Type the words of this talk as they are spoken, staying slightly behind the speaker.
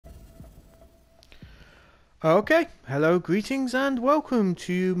Okay, hello, greetings, and welcome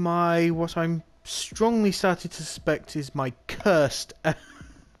to my, what I'm strongly starting to suspect is my cursed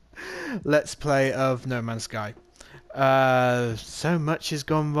Let's Play of No Man's Sky. So much has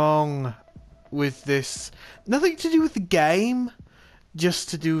gone wrong with this. Nothing to do with the game, just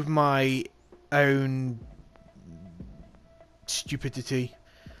to do with my own stupidity,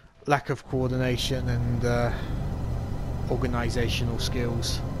 lack of coordination, and organisational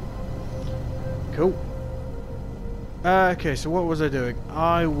skills. Cool. Okay, so what was I doing?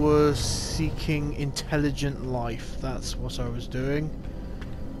 I was seeking intelligent life. That's what I was doing.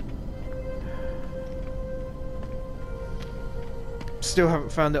 Still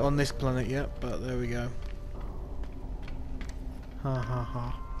haven't found it on this planet yet, but there we go. Ha ha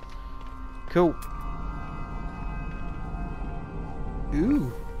ha. Cool.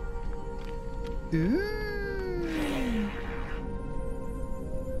 Ooh. Ooh.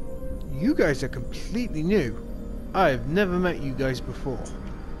 You guys are completely new. I've never met you guys before.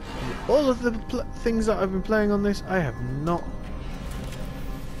 And all of the things that I've been playing on this, I have not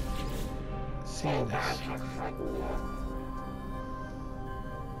seen this.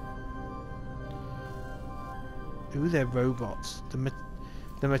 Ooh, they're robots.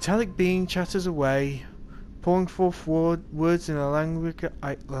 The metallic being chatters away, pouring forth words in a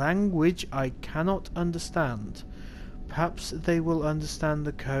language I cannot understand. Perhaps they will understand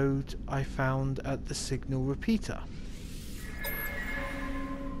the code I found at the signal repeater.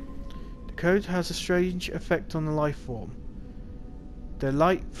 The code has a strange effect on the life form. Their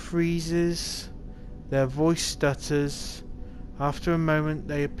light freezes, their voice stutters. After a moment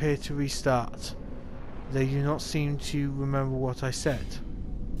they appear to restart. They do not seem to remember what I said.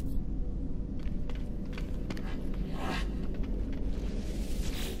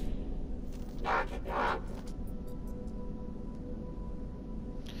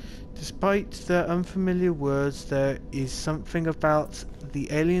 Despite their unfamiliar words, there is something about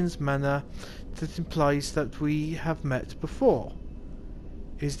the alien's manner that implies that we have met before.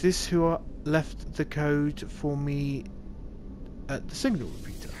 Is this who left the code for me at the signal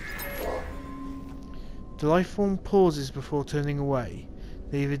repeater? The lifeform pauses before turning away.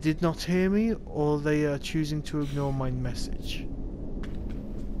 They either did not hear me, or they are choosing to ignore my message.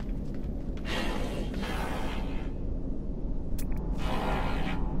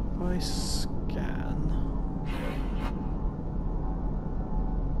 I scan.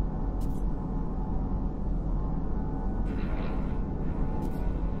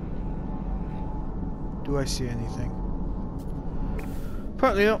 Do I see anything?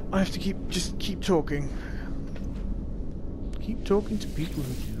 Apparently not. I have to just keep talking. Keep talking to people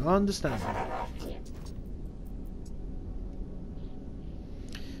who do not understand me.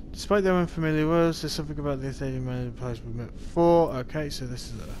 Despite their unfamiliar words, there's something about this alien man that implies we met before. Okay, so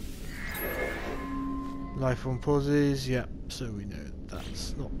this is a life form pauses, yep, so we know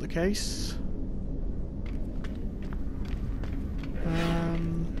that's not the case.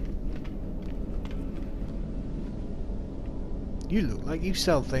 You look like you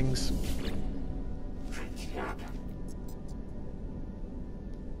sell things.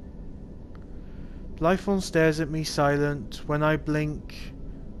 Lifeform stares at me silent. When I blink,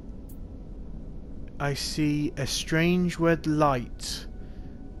 I see a strange red light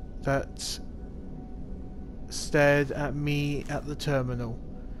that stared at me at the terminal.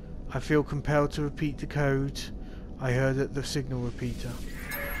 I feel compelled to repeat the code I heard at the signal repeater.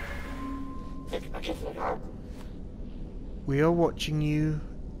 We are watching you,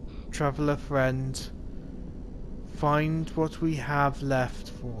 traveller friend. Find what we have left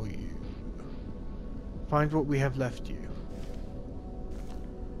for you. Find what we have left you.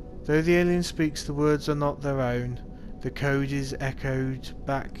 Though the alien speaks, the words are not their own. The code is echoed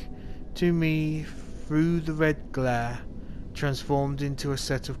back to me through the red glare, transformed into a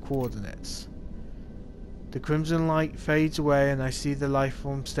set of coordinates. The crimson light fades away and I see the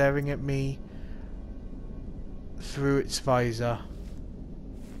lifeform staring at me through its visor.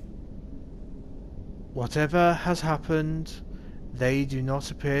 Whatever has happened, they do not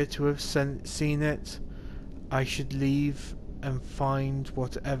appear to have seen it. I should leave and find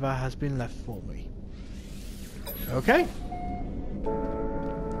whatever has been left for me. Okay.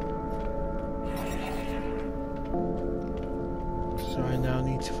 So I now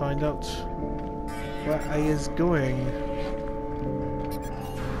need to find out where A is going.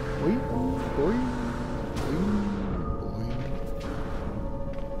 Oi, oi, oi, oi.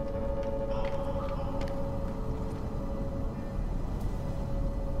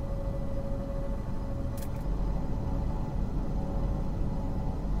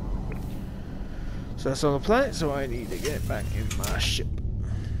 So that's on the planet, so I need to get back in my ship.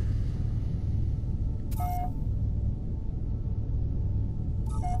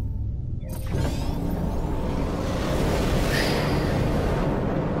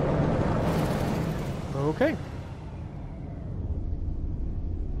 Okay.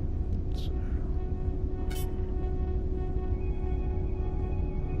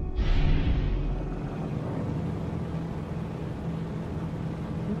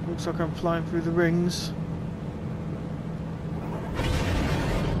 Looks like I'm flying through the rings.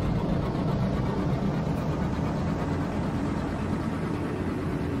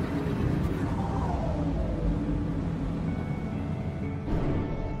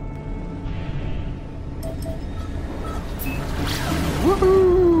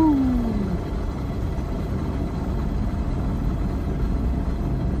 Woohoo!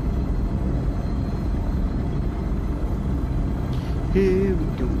 Here we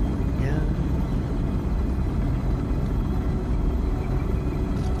go again.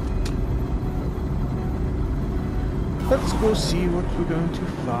 Let's go see what we're going to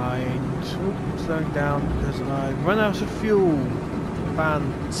find. Oh, I'm slowing down because I've run out of fuel.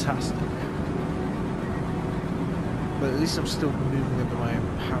 Fantastic. But at least I'm still moving under my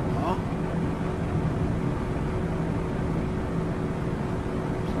own power.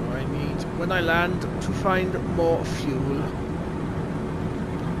 So I need, when I land, to find more fuel.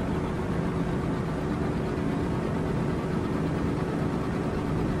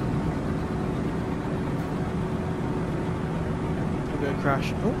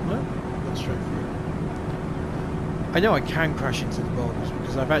 Crash. Oh no, that's straight through. I know I can crash into the boulders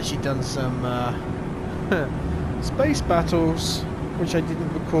because I've actually done some space battles, which I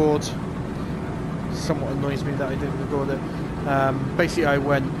didn't record. Somewhat annoys me that I didn't record it. Basically, I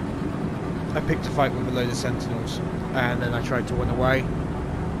picked a fight with a load of sentinels, and then I tried to run away.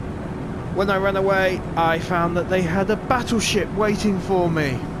 When I ran away, I found that they had a battleship waiting for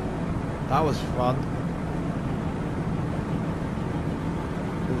me. That was fun.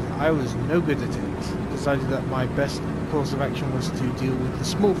 I was no good at it. Decided that my best course of action was to deal with the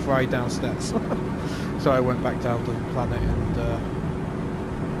small fry downstairs. So I went back down to the planet and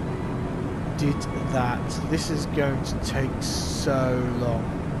did that. This is going to take so long.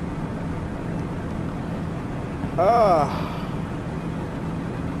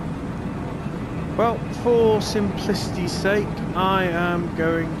 Well, for simplicity's sake, I am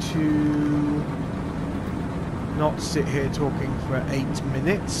going to not sit here talking for 8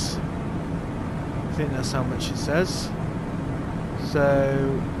 minutes. I think that's how much it says.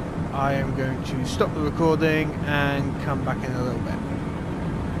 So I am going to stop the recording and come back in a little bit.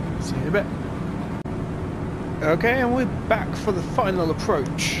 See you in a bit. Okay, and we're back for the final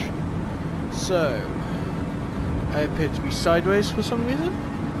approach. So I appear to be sideways for some reason.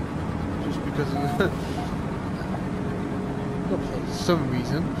 Just because of the not for some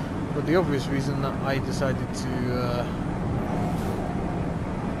reason. But the obvious reason that I decided to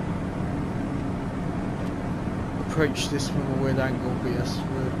approach this from a weird angle, but yes,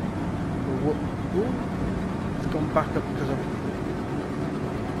 it's gone back up because of...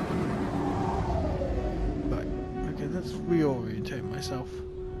 Right, okay, let's reorientate myself.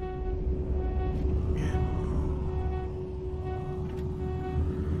 Yeah.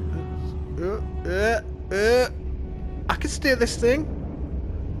 I can steer this thing.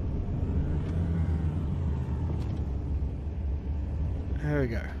 There we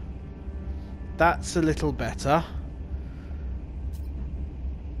go. That's a little better.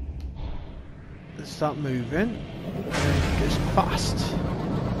 Let's start moving. And it goes fast.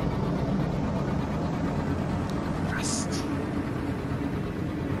 Fast.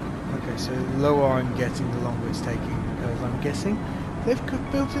 Okay, so the lower I'm getting, the longer it's taking, because I'm guessing they've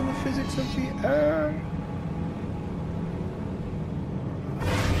built in the physics of the air.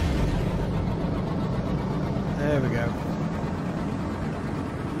 There we go.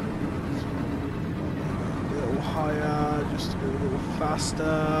 Higher, just to go a little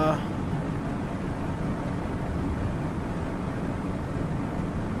faster.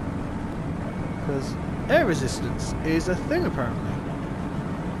 Because air resistance is a thing apparently.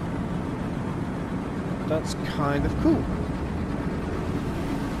 That's kind of cool.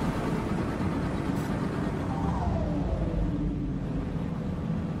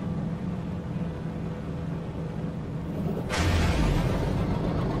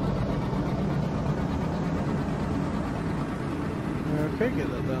 Okay, get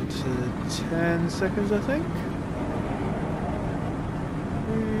that down to 10 seconds, I think. 3,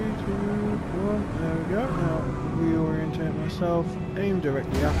 2, 1, there we go. Now reorientate myself, aim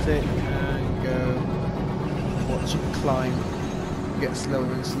directly at it, and go watch it climb. Get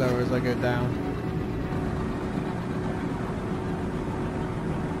slower and slower as I go down.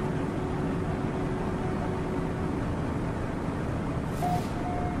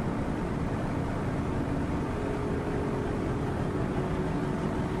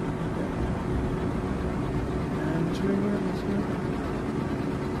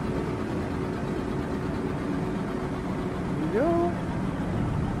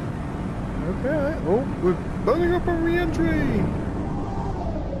 Yeah, oh, we're building up a re-entry!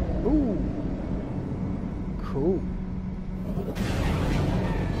 Ooh. Cool.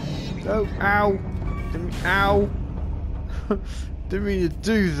 Oh, ow! Ow! Didn't mean to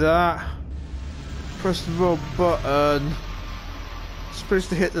do that. Press the wrong button. Supposed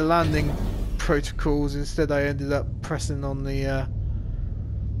to hit the landing protocols, instead I ended up pressing on the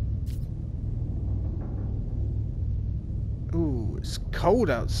Ooh, it's cold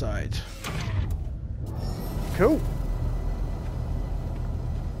outside. Cool.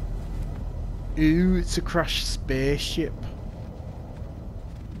 Ooh, it's a crashed spaceship.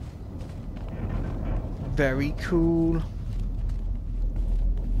 Very cool.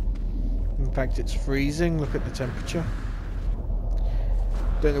 In fact, it's freezing. Look at the temperature.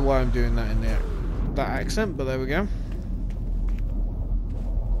 Don't know why I'm doing that in that accent, but there we go.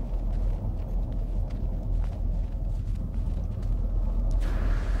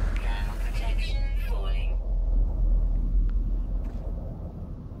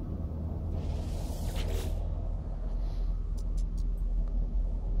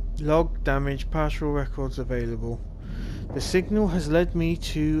 Log damage, partial records available. The signal has led me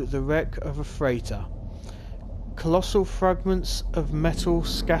to the wreck of a freighter. Colossal fragments of metal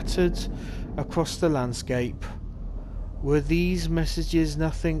scattered across the landscape. Were these messages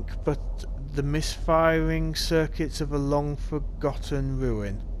nothing but the misfiring circuits of a long forgotten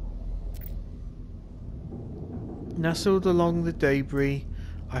ruin? Nestled along the debris,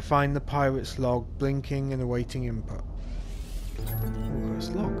 I find the pirate's log blinking and awaiting input.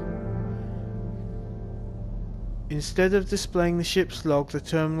 First log. Instead of displaying the ship's log, the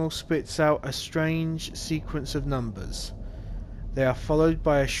terminal spits out a strange sequence of numbers. They are followed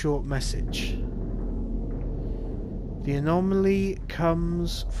by a short message. The anomaly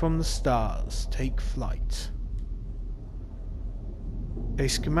comes from the stars. Take flight. A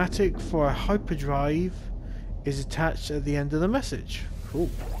schematic for a hyperdrive is attached at the end of the message. Cool.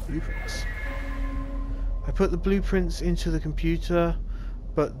 Blueprints. I put the blueprints into the computer,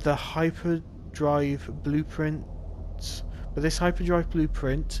 but this hyperdrive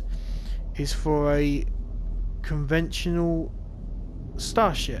blueprint is for a conventional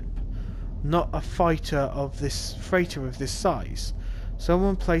starship, not a freighter of this size.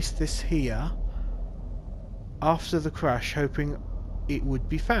 Someone placed this here after the crash, hoping it would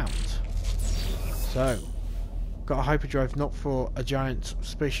be found. So, got a hyperdrive not for a giant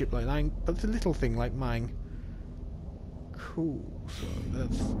spaceship like mine, but a little thing like mine. Cool. So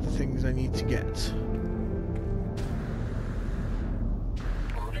that's the things I need to get.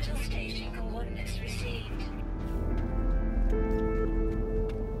 Orbital station coordinates received.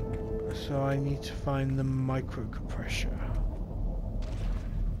 So I need to find the microcompressor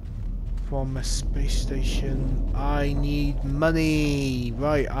from a space station. I need money.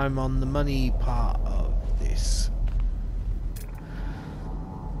 Right, I'm on the money part of this.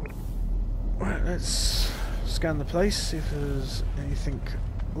 Right, let's scan the place, see if there's anything.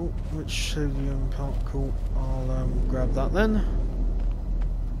 Oh, which sodium part? Cool. I'll grab that then.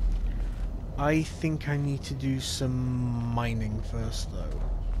 I think I need to do some mining first, though.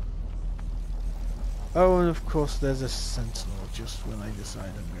 Oh, and of course there's a sentinel just when I decide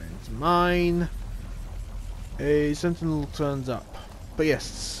I'm going to mine. A sentinel turns up. But yes,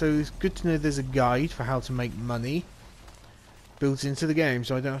 so it's good to know there's a guide for how to make money built into the game,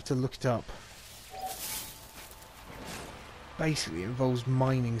 so I don't have to look it up. Basically, it involves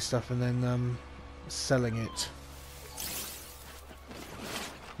mining stuff and then selling it.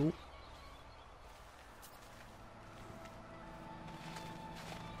 Cool.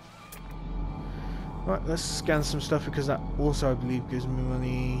 Right, let's scan some stuff because that also, I believe, gives me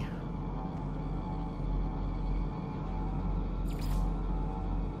money.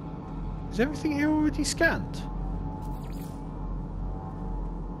 Is everything here already scanned?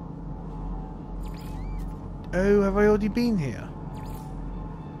 Oh, have I already been here?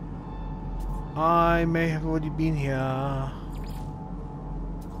 I may have already been here.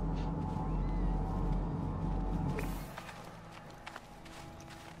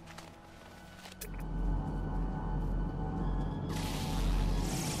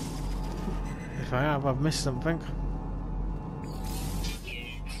 If I have, I've missed something.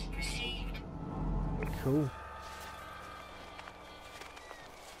 Cool.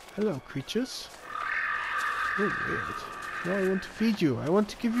 Hello, creatures. Oh, weird. No, I want to feed you. I want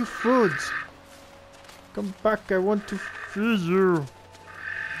to give you food. Come back, I want to feed you.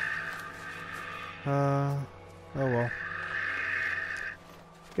 Oh well.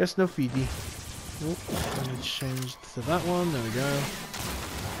 Guess no feedy. Nope. Let me change to that one. There we go.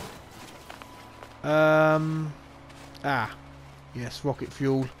 Yes, rocket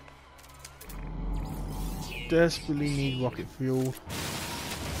fuel. desperately need rocket fuel.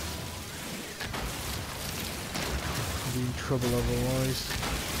 I'll be in trouble otherwise.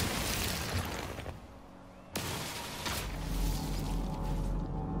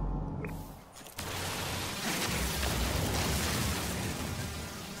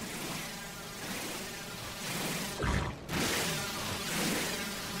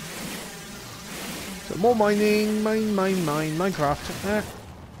 So more mining, Minecraft.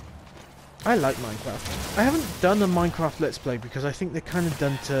 I like Minecraft. I haven't done a Minecraft Let's Play because I think they're kind of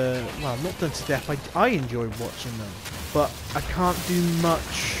done to, well, not done to death. I enjoy watching them, but I can't do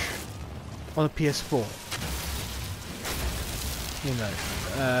much on a PS4. You know,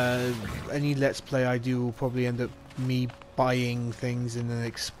 any Let's Play I do will probably end up me buying things and then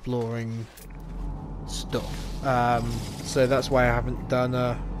exploring stuff. So that's why I haven't done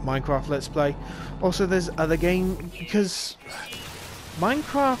a Minecraft Let's Play. Also, there's other games, because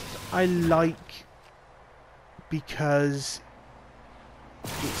Minecraft I like because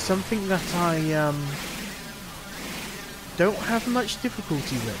it's something that I don't have much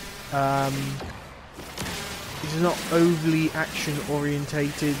difficulty with. It's not overly action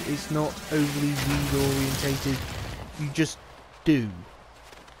orientated, it's not overly read orientated, you just do.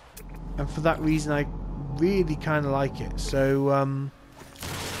 And for that reason I really kind of like it. So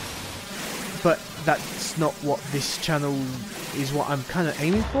but that's not what this channel is, what I'm kind of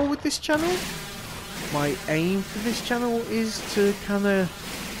aiming for with this channel. My aim for this channel is to kind of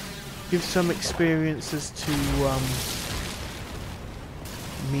give some experience as to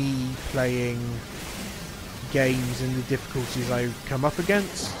me playing games and the difficulties I come up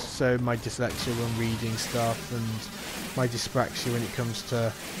against. So my dyslexia when reading stuff and my dyspraxia when it comes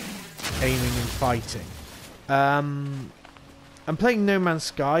to aiming and fighting. I'm playing No Man's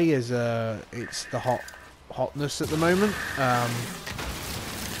Sky as it's the hotness at the moment.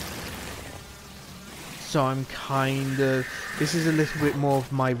 So I'm kind of, this is a little bit more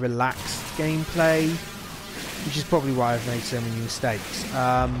of my relaxed gameplay, which is probably why I've made so many mistakes,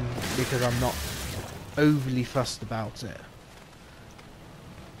 because I'm not overly fussed about it,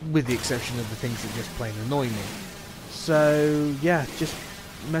 with the exception of the things that just plain annoy me. So yeah, just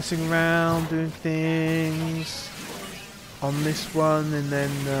messing around, doing things on this one, and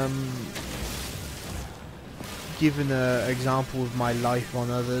then giving an example of my life on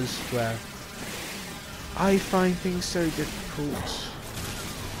others where I find things so difficult.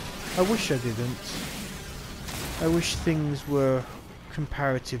 I wish I didn't. I wish things were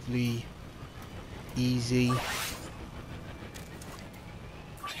comparatively easy.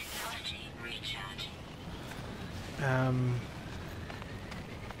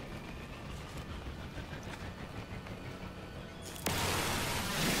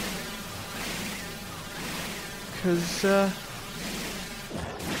 Because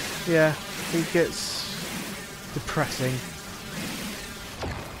yeah, it gets depressing.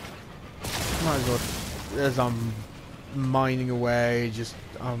 Might as well, as I'm mining away,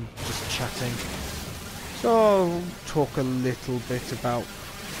 I'm just chatting. So I'll talk a little bit about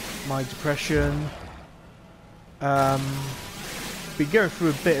my depression. Been going through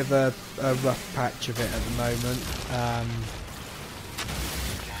a bit of a rough patch of it at the moment.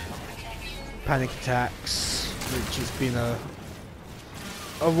 Panic attacks, which has been a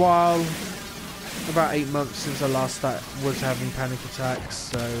while, about 8 months since I last was having panic attacks,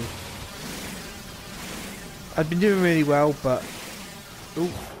 so I've been doing really well, but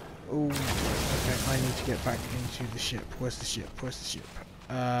okay, I need to get back into the ship. Where's the ship? Where's the ship?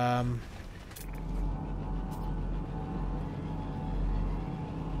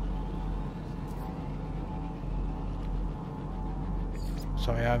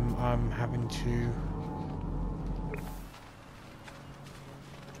 Sorry, I'm having to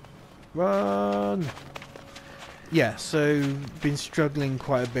run. Yeah, so been struggling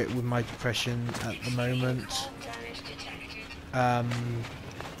quite a bit with my depression at the moment.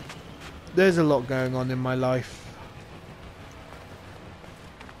 There's a lot going on in my life,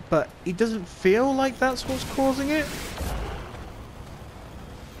 but it doesn't feel like that's what's causing it.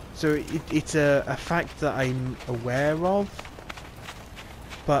 So it's a fact that I'm aware of.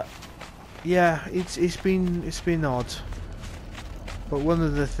 But yeah, it's been odd. But one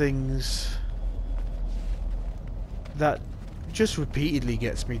of the things that just repeatedly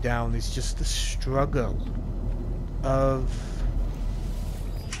gets me down is just the struggle of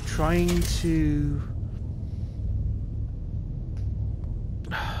trying to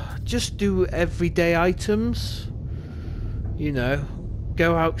just do everyday items, you know,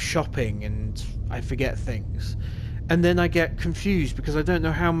 go out shopping and I forget things. And then I get confused because I don't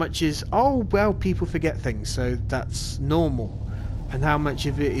know how much is, oh, well, people forget things, so that's normal. and how much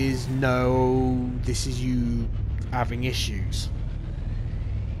of it is no, this is you having issues.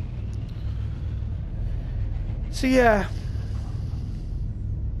 So yeah,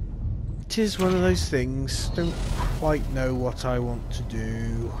 it is one of those things. Don't quite know what I want to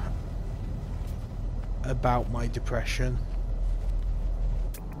do about my depression.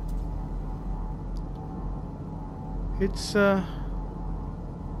 It's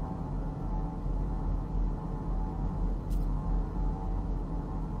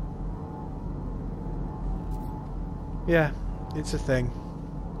yeah, it's a thing.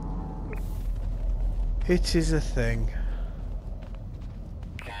 It is a thing.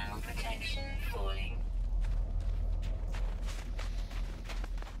 Ground protection falling.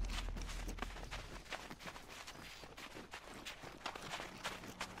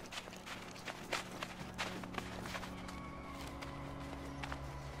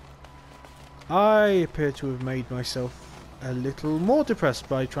 I appear to have made myself a little more depressed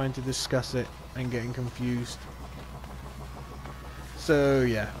by trying to discuss it and getting confused. So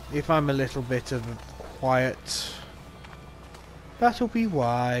yeah, if I'm a little bit of a quiet, that'll be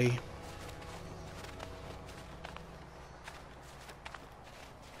why.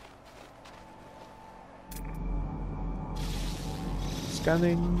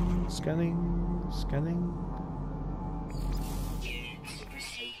 Scanning, scanning, scanning. Units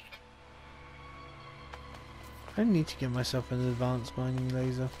received. I need to get myself an advanced mining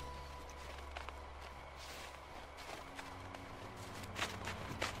laser.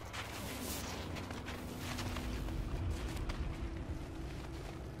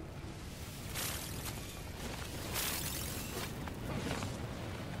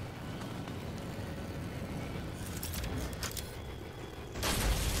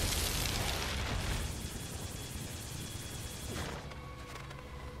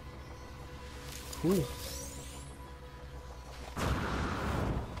 Cool.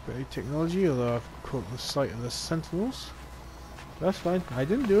 Great technology, although I've caught the sight of the sentinels. That's fine, I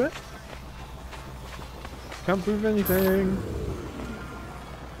didn't do it. Can't prove anything.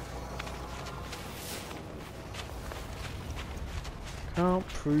 Can't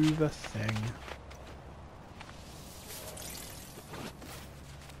prove a thing.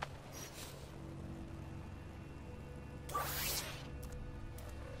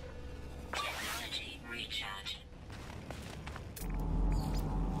 Technology recharge.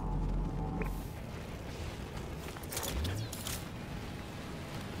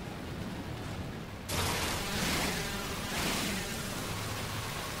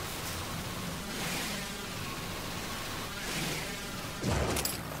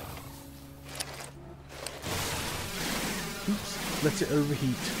 Oops, let it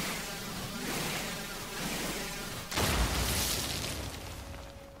overheat.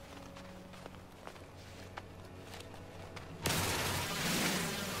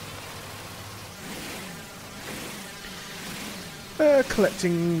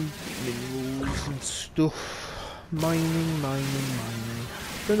 Collecting minerals and stuff. Mining.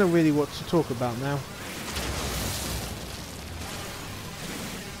 Don't know really what to talk about now.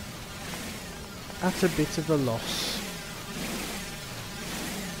 At a bit of a loss.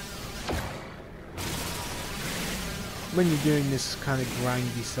 When you're doing this kind of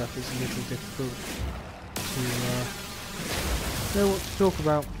grindy stuff, it's a little difficult to know what to talk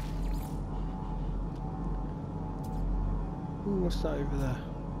about. Ooh, what's that over there?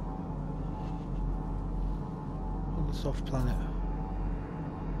 On the soft planet.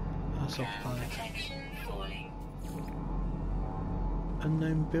 Our soft Ground planet. protection falling.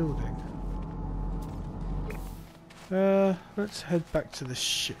 Unknown building. Let's head back to the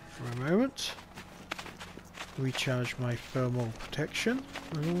ship for a moment. Recharge my thermal protection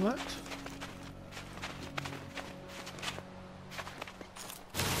and all that.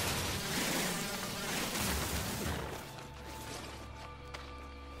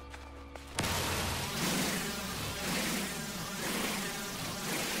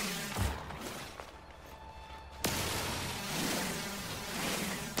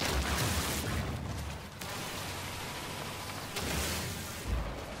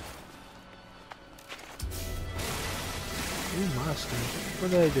 Ooh, milestone.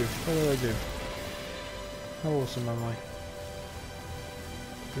 What did I do? What did I do? How awesome am I?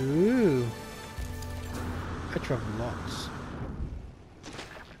 Ooh. I travel lots.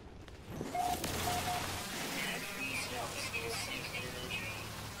 Free slots in suit inventory.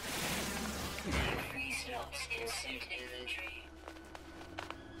 Free slots in suit inventory.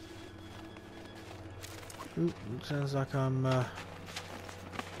 Ooh, sounds like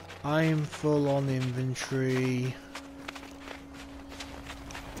I'm full on inventory.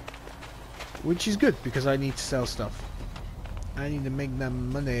 Which is good because I need to sell stuff. I need to make that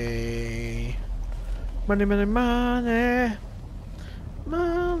money. Money, money, money.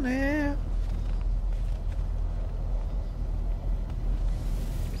 Money.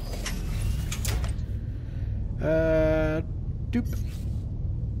 Doop.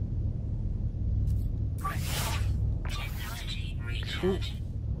 Technology Cool. recharge.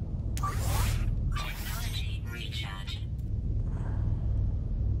 Technology recharge.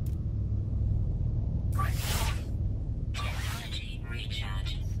 Technology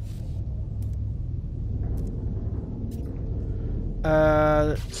recharge.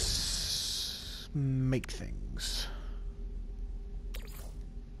 Let's make things.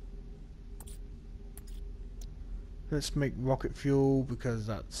 Let's make rocket fuel because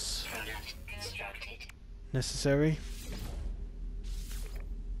that's Product constructed. necessary.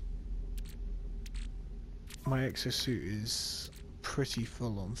 My exosuit is pretty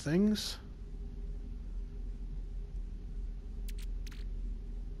full on things.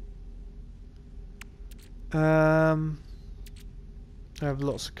 I have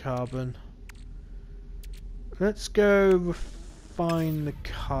lots of carbon. Let's go refine the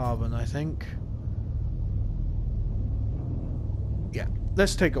carbon, I think. Yeah,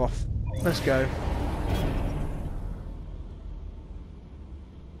 let's take off. Let's go.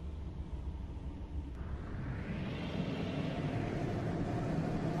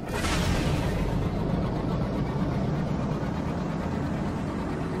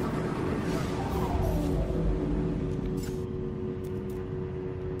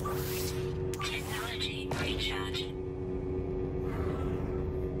 Technology recharge.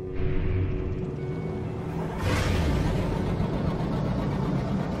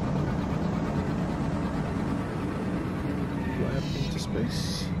 Right up into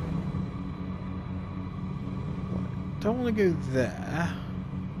space. Right, don't want to go there.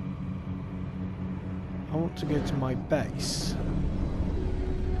 I want to go to my base.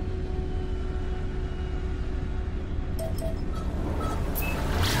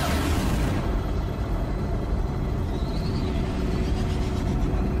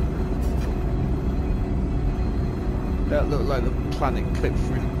 That looked like the planet clip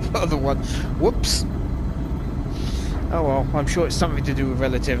from the other one. Whoops. Oh well, I'm sure it's something to do with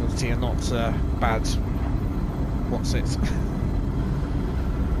relativity and not bad. What's it?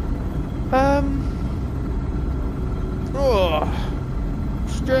 Oh,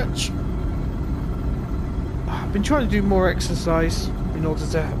 stretch. I've been trying to do more exercise in order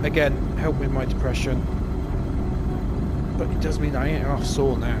to, again, help with my depression. But it does mean I ain't half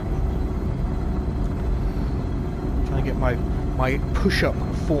sore now. Trying to get my push-up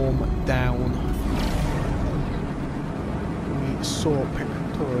form down. Me sore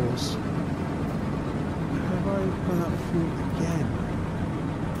pectorals. Have I run out of fuel again?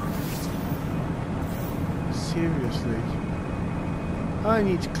 Seriously? I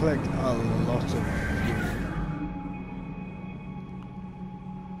need to collect a lot of fuel.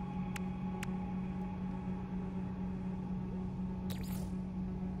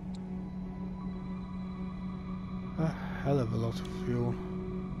 A hell of a lot of fuel.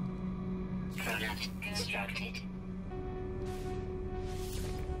 Product constructed.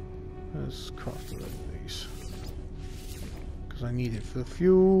 Let's craft a load of these. Because I need it for the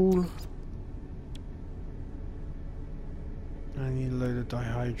fuel. I need a load of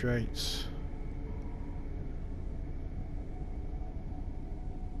dihydrates.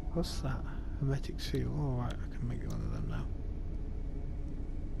 What's that? Hermetic seal. Alright, I can make one of them now.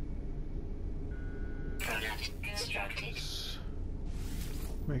 Product constructed. Let's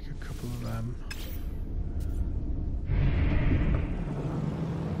make a couple of them.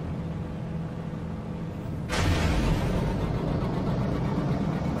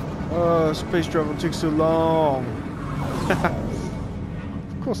 Oh, space travel takes so long.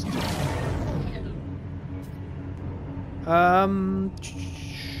 Of course it did.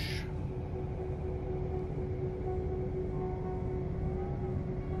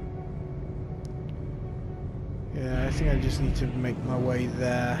 Yeah, I think I just need to make my way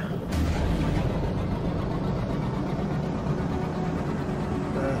there.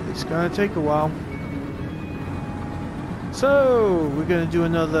 But it's gonna take a while. So, we're gonna do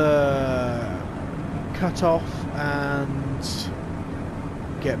another cut off and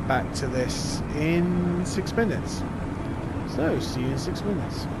get back to this in 6 minutes. So, see you in 6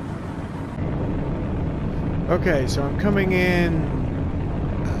 minutes. Okay, so I'm coming in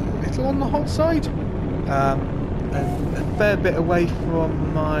a little on the hot side. A fair bit away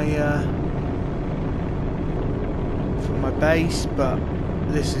from my base, but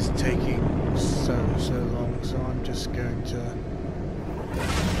this is taking so long, so I'm just going to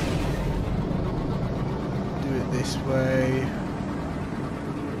do it this way.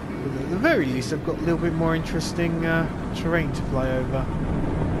 At the very least, I've got a little bit more interesting terrain to fly over.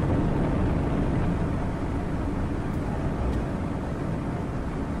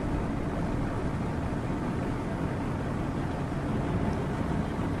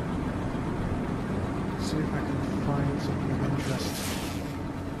 See if I can find something of interest.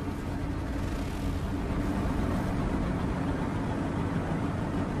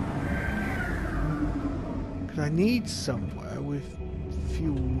 Because I need somewhere with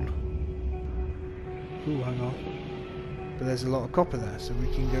fuel. Ooh, hang on. But there's a lot of copper there, so we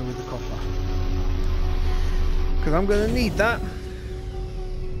can go with the copper. Because I'm going to need that.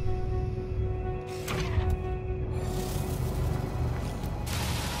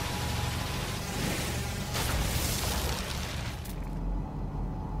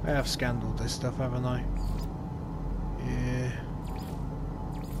 I have scanned all this stuff, haven't I? Yeah.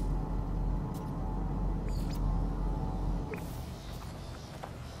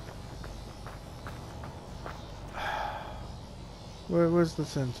 Where's the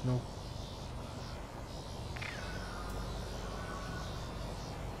sentinel?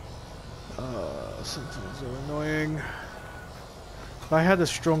 Sentinels are annoying. If I had a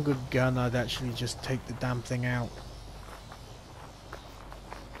stronger gun, I'd actually just take the damn thing out.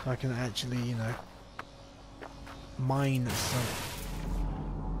 So I can actually, you know, mine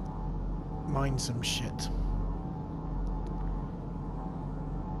some shit.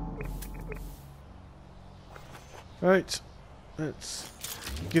 Right, let's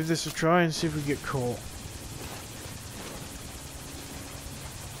give this a try and see if we get caught.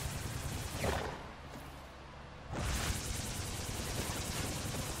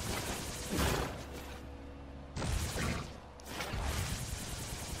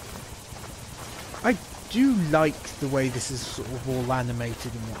 I do like the way this is sort of all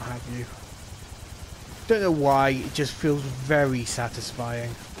animated and what have you. Don't know why, it just feels very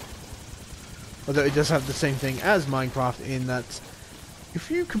satisfying. Although it does have the same thing as Minecraft in that if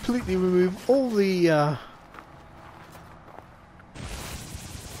you completely remove all the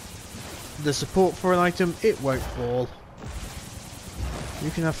support for an item, it won't fall.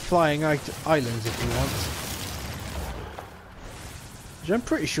 You can have flying islands if you want. Which I'm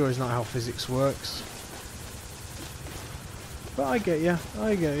pretty sure is not how physics works. But I get ya,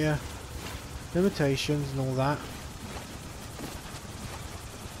 I get ya. Limitations and all that.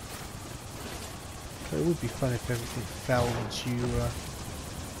 So it would be fun if everything fell once you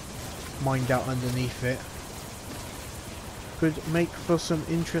mined out underneath it. Could make for some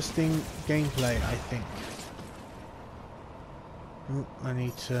interesting gameplay, I think. Ooh, I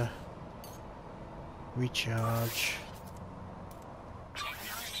need to recharge.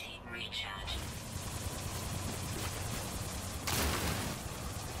 Technology recharge.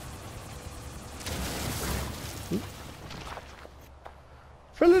 Ooh.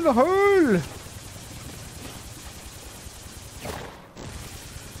 Fell in a hole!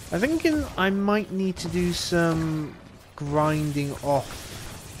 I'm thinking I might need to do some grinding off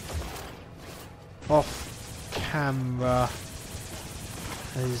camera,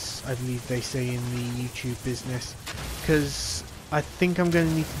 as I believe they say in the YouTube business, because I think I'm going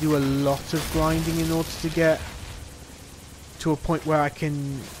to need to do a lot of grinding in order to get to a point where I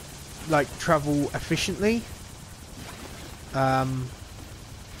can like travel efficiently.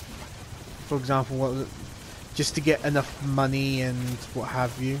 For example, just to get enough money and what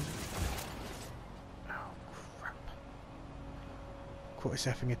have you. Oh crap. Caught this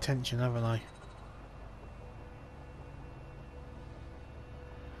effing attention, haven't I?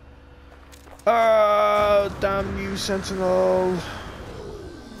 Oh, damn you, Sentinel!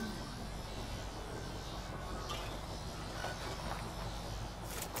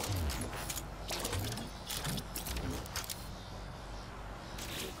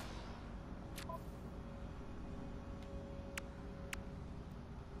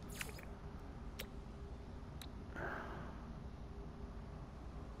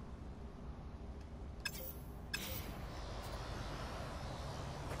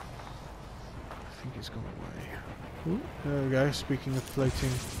 I think it's gone away. Ooh, there we go, speaking of floating.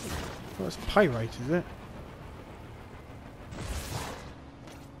 Oh, that's pyrite, is it?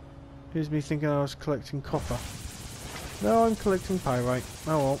 Here's me thinking I was collecting copper. No, I'm collecting pyrite.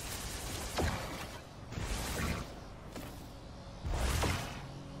 Oh well.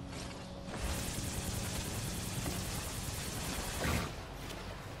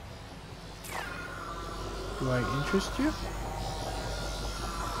 Do I interest you?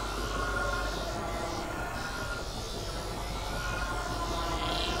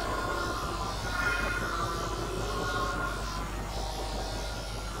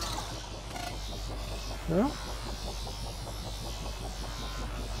 No?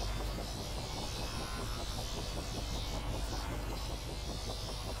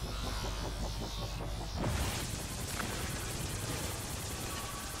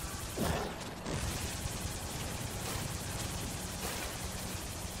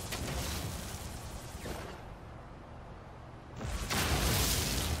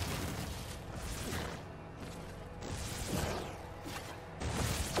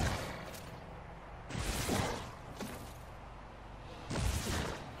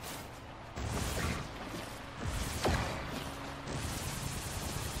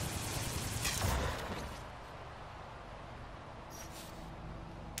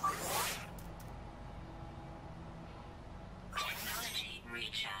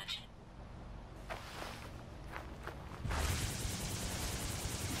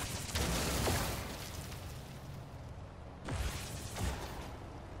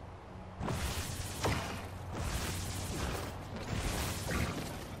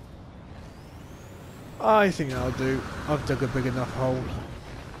 I think that'll do. I've dug a big enough hole.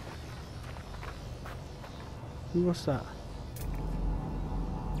 Ooh, what's that?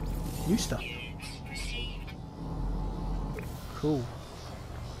 New stuff. Cool.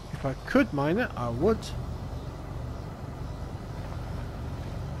 If I could mine it, I would.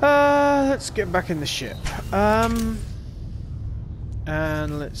 Let's get back in the ship. And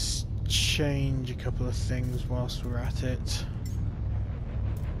let's change a couple of things whilst we're at it.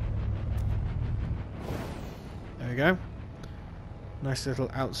 There we go. Nice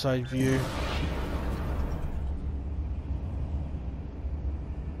little outside view.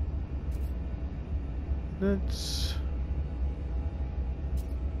 Let's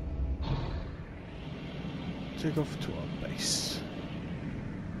take off to our base.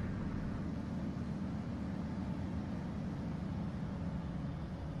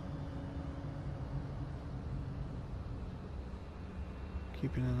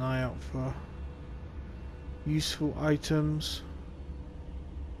 Keeping an eye out for useful items.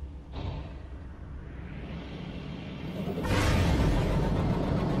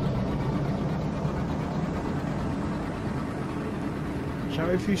 Shout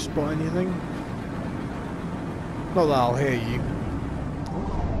if you spot anything. Not that I'll hear you.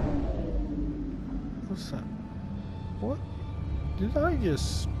 What's that? What? Did I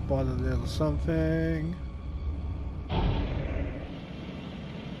just spot a little something?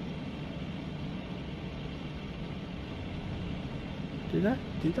 Did I?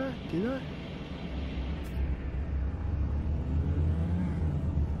 Did I? Did I?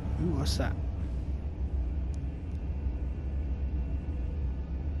 Ooh, what's that?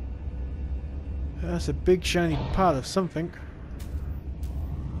 That's a big shiny part of something.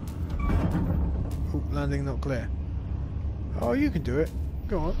 Oh, landing not clear. Oh, you can do it.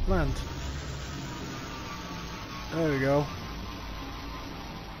 Go on, land. There we go.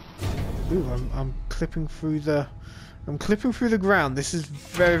 Ooh, I'm clipping through the... I'm clipping through the ground. This is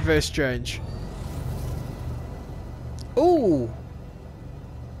very, very strange. Ooh!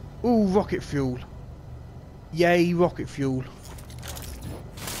 Ooh, rocket fuel. Yay, rocket fuel.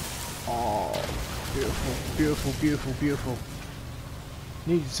 Oh, beautiful, beautiful, beautiful, beautiful.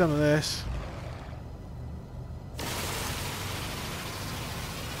 Needed some of this.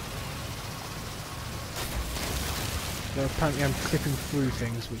 So apparently I'm clipping through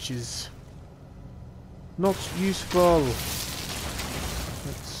things, which is not useful.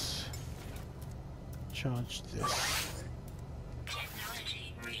 Let's charge this.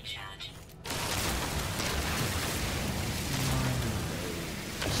 Technology recharge.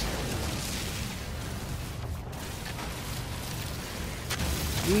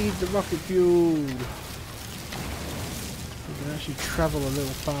 Need the rocket fuel. We can actually travel a little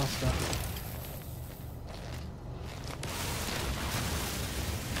faster.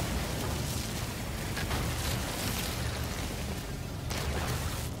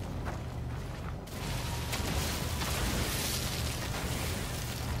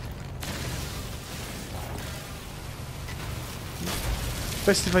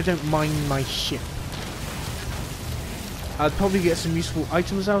 Best if I don't mine my ship. I'd probably get some useful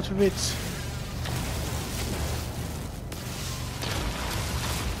items out of it.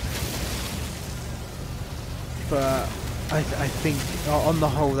 But I think on the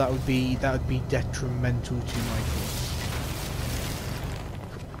whole that would be detrimental to my cause.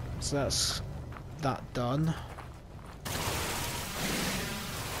 So that's that done.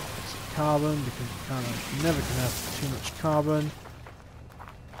 Carbon, because you never can have too much carbon.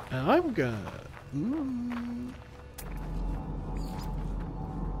 And I'm gonna... Ooh.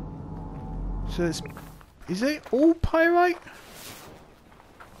 So it's... Is it all pyrite?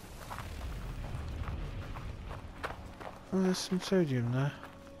 Oh, there's some sodium there.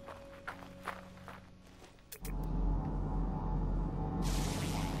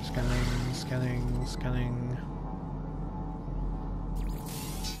 Scanning, scanning, scanning.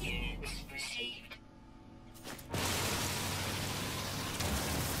 Units received.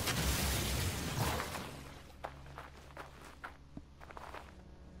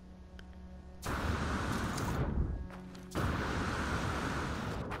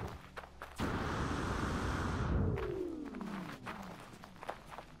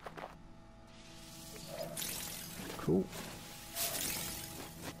 Cool.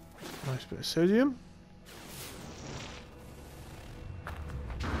 Nice bit of sodium.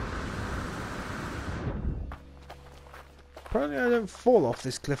 Apparently I don't fall off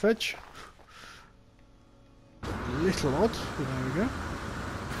this cliff edge. A little odd, but there we go.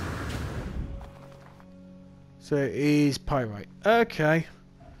 So it is pyrite. Okay.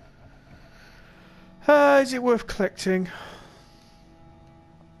 Is it worth collecting?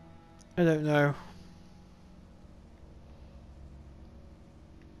 I don't know.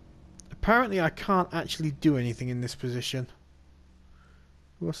 Apparently I can't actually do anything in this position.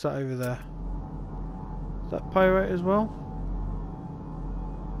 What's that over there? Is that pyrite as well?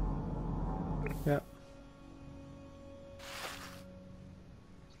 Yeah.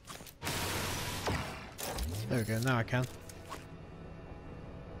 There we go, now I can.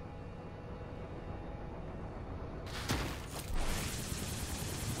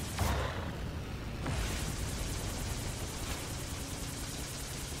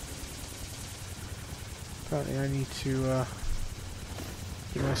 Apparently I need to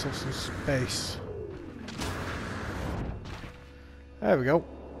give myself some space. There we go.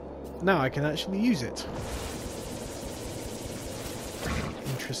 Now I can actually use it.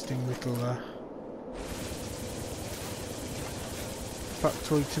 Interesting little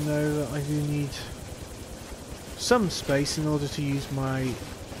factoid to know that I do need some space in order to use my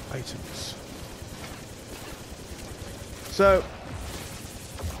items. So,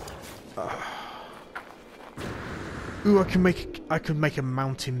 ooh, I can make a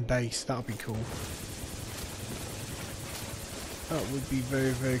mountain base. That'll be cool. That would be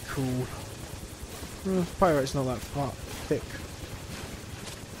very, very cool. Pyrite's not that far thick.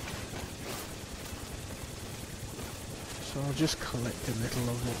 So I'll just collect a little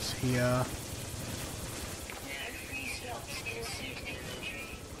of what's here.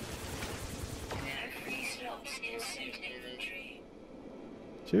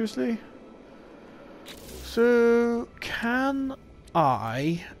 Seriously? So, can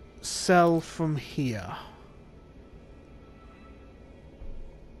I sell from here?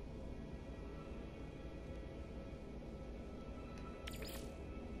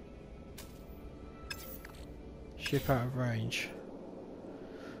 Ship out of range.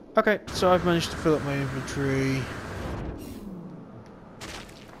 Okay, so I've managed to fill up my inventory.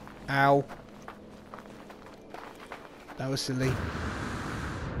 Ow. That was silly.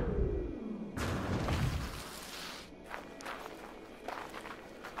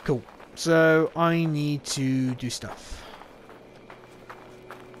 Cool. So I need to do stuff.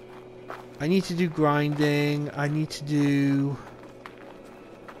 I need to do grinding. I need to do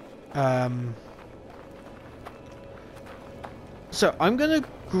so I'm gonna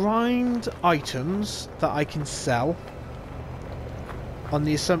grind items that I can sell on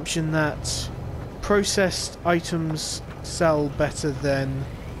the assumption that processed items sell better than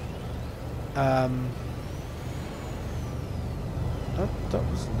oh, that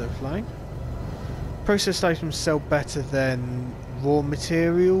was the flying. Processed items sell better than raw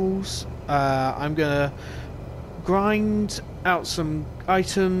materials. I'm gonna grind out some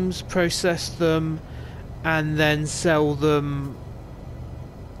items, process them, and then sell them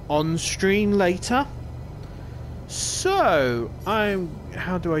on stream later. So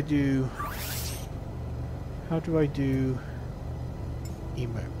how do I do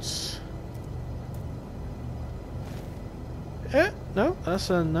emotes? No, that's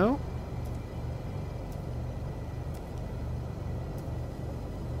a no.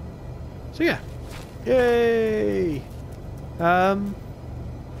 So yeah. Yay!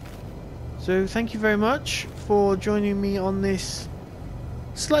 So thank you very much for joining me on this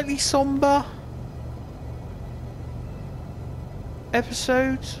slightly somber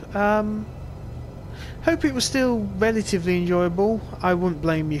episode. Hope it was still relatively enjoyable. I wouldn't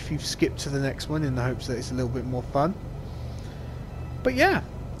blame you if you've skipped to the next one in the hopes that it's a little bit more fun. But yeah,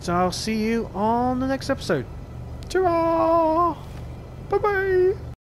 so I'll see you on the next episode. Ta-ra!